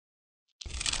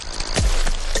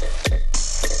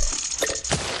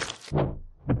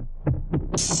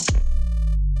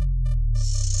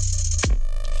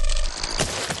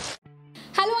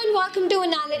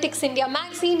Analytics India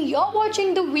magazine, you're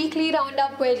watching the weekly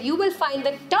roundup where you will find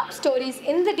the top stories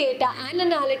in the data and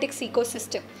analytics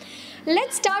ecosystem.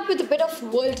 Let's start with a bit of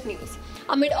world news.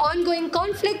 Amid ongoing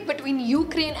conflict between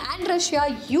Ukraine and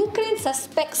Russia, Ukraine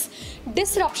suspects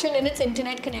disruption in its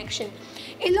internet connection.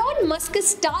 Elon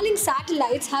Musk's Starlink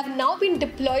satellites have now been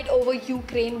deployed over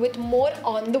Ukraine with more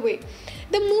on the way.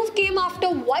 The move came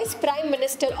after Vice Prime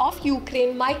Minister of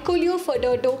Ukraine,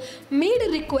 Mykola made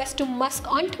a request to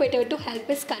Musk on Twitter to help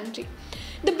his country.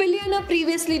 The billionaire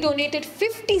previously donated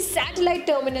 50 satellite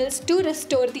terminals to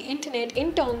restore the internet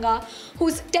in Tonga,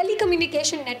 whose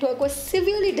telecommunication network was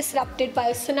severely disrupted by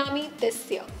a tsunami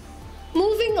this year.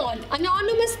 Moving on,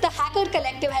 Anonymous, the hacker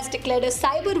collective, has declared a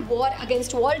cyber war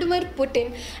against Vladimir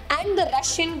Putin and the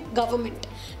Russian government.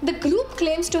 The group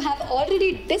claims to have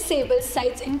already disabled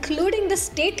sites including the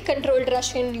state-controlled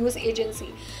Russian news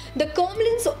agency, the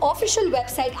Kremlin's official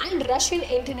website and Russian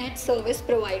internet service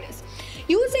providers.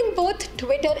 Using both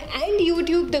Twitter and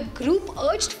YouTube, the group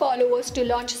urged followers to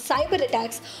launch cyber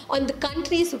attacks on the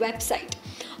country's website.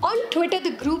 On Twitter,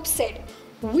 the group said,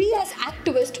 "We as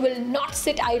activists will not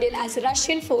sit idle as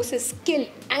Russian forces kill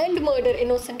and murder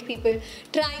innocent people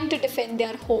trying to defend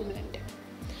their homeland."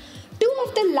 Two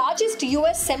of the largest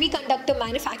US semiconductor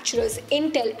manufacturers,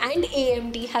 Intel and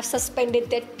AMD, have suspended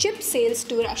their chip sales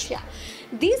to Russia.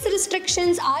 These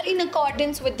restrictions are in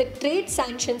accordance with the trade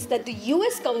sanctions that the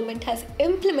US government has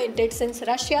implemented since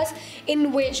Russia's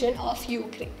invasion of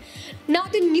Ukraine. Now,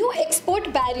 the new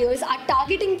export barriers are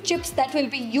targeting chips that will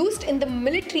be used in the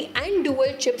military and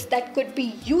dual chips that could be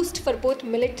used for both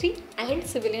military and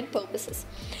civilian purposes.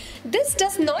 This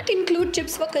does not include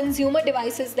chips for consumer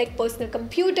devices like personal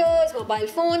computers, mobile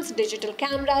phones, digital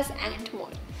cameras, and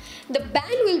more. The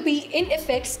ban will be in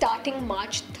effect starting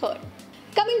March 3rd.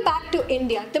 Coming back to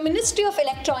India, the Ministry of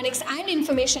Electronics and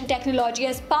Information Technology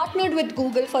has partnered with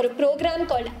Google for a program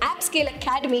called Appscale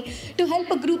Academy to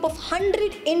help a group of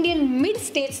 100 Indian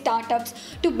mid-stage startups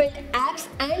to build apps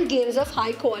and games of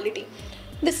high quality.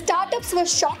 The startups were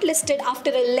shortlisted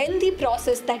after a lengthy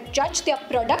process that judged their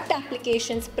product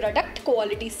applications, product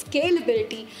quality,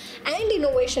 scalability, and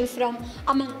innovation from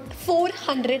among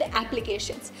 400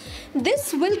 applications.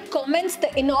 This will commence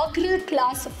the inaugural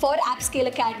class for Appscale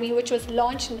Academy, which was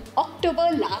launched in October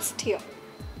last year.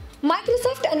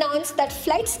 Microsoft announced that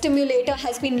Flight Simulator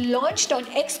has been launched on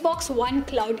Xbox One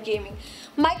cloud gaming.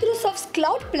 Microsoft's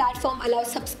cloud platform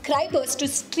allows subscribers to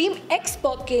stream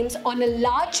Xbox games on a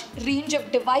large range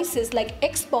of devices like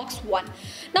Xbox One.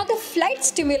 Now, the Flight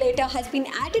Simulator has been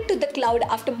added to the cloud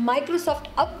after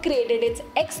Microsoft upgraded its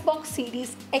Xbox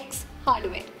Series X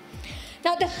hardware.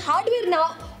 Now, the hardware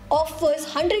now offers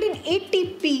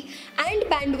 180p and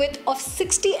bandwidth of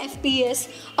 60 FPS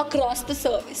across the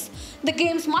service. The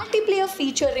game's multiplayer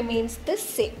feature remains the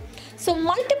same. So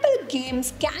multiple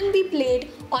games can be played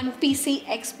on PC,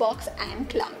 Xbox, and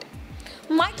cloud.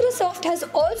 Microsoft has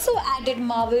also added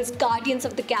Marvel's Guardians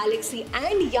of the Galaxy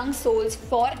and Young Souls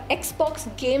for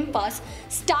Xbox Game Pass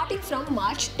starting from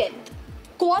March 10th.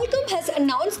 Qualcomm has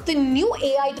announced the new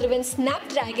AI-driven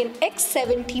Snapdragon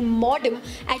X70 modem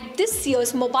at this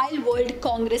year's Mobile World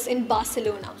Congress in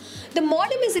Barcelona. The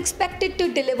modem is expected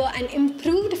to deliver an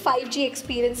improved 5G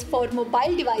experience for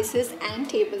mobile devices and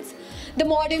tablets. The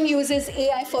modem uses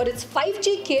AI for its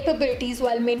 5G capabilities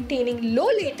while maintaining low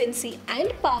latency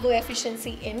and power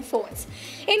efficiency in phones.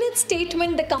 In its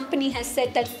statement, the company has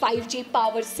said that 5G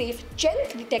power-safe Gen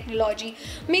 3 technology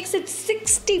makes it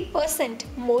 60%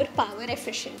 more power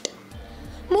efficient.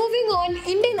 Moving on,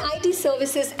 Indian IT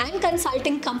services and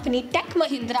consulting company Tech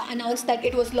Mahindra announced that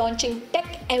it was launching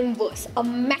Emverse, a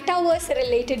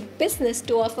metaverse-related business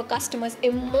to offer customers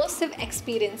immersive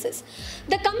experiences.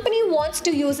 The company wants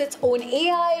to use its own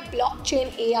AI, blockchain,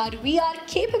 AR, VR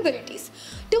capabilities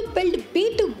to build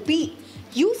B2B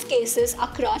use cases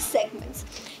across segments.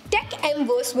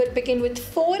 Emverse will begin with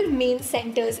 4 main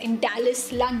centers in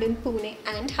Dallas, London, Pune,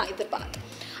 and Hyderabad.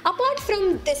 Apart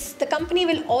from this, the company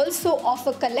will also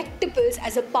offer collectibles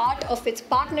as a part of its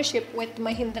partnership with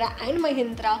Mahindra and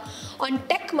Mahindra on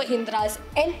Tech Mahindra's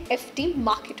NFT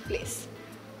marketplace.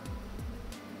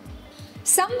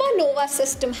 Samba Nova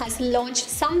System has launched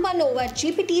Samba Nova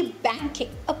GPT Banking,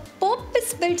 a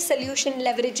purpose-built solution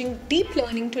leveraging deep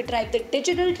learning to drive the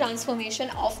digital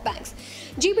transformation of banks.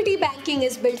 GPT Banking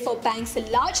is built for banks'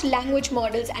 large language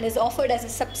models and is offered as a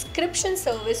subscription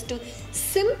service to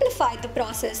simplify the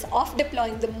process of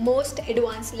deploying the most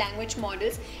advanced language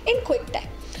models in quick time.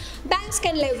 Banks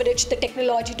can leverage the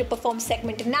technology to perform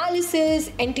segment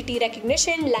analysis, entity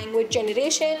recognition, language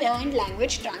generation, and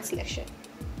language translation.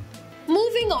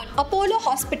 Moving on, Apollo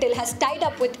Hospital has tied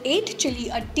up with 8 Chili,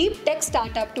 a deep tech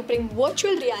startup, to bring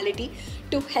virtual reality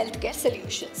to healthcare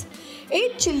solutions.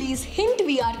 8 Chili's Hint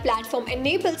VR platform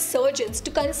enables surgeons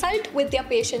to consult with their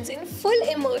patients in full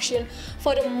immersion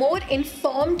for a more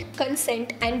informed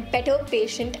consent and better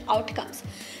patient outcomes.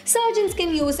 Surgeons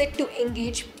can use it to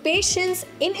engage patients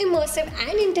in immersive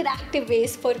and interactive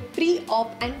ways for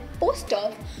pre-op and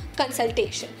post-op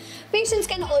consultation. Patients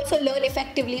can also learn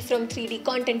effectively from 3D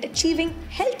content, achieving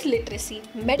health literacy,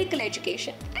 medical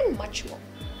education, and much more.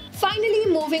 Finally,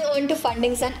 moving on to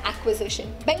fundings and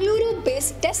acquisition.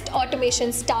 Bengaluru-based test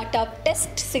automation startup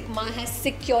Test Sigma has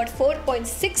secured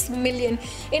 $4.6 million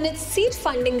in its seed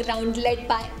funding round led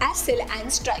by Appscale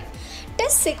and Stripe.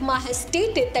 Test Sigma has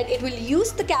stated that it will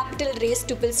use the capital raised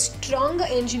to build stronger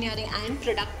engineering and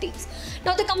product teams.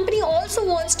 Now, the company also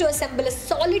wants to assemble a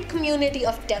solid community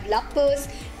of developers,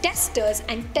 testers,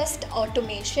 and test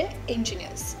automation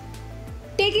engineers.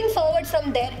 Taking forward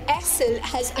from there, Appscale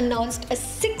has announced a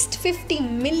 $650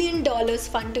 million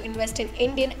fund to invest in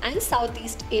Indian and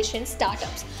Southeast Asian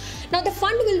startups. Now, the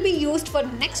fund will be used for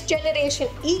next generation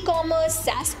e-commerce,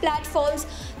 SaaS platforms,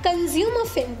 consumer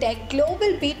fintech,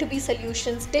 global B2B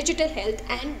solutions, digital health,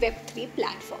 and Web3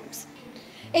 platforms.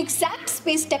 Exact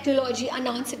Space Technology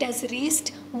announced it has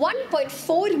raised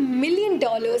 $1.4 million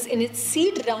in its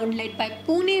seed round led by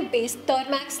Pune-based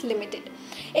Thermax Limited.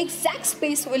 Exact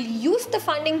Space will use the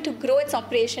funding to grow its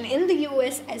operation in the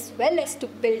US as well as to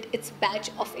build its batch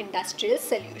of industrial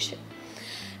solution.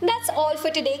 That's all for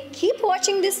today. Keep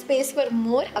watching this space for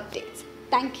more updates.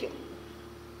 Thank you.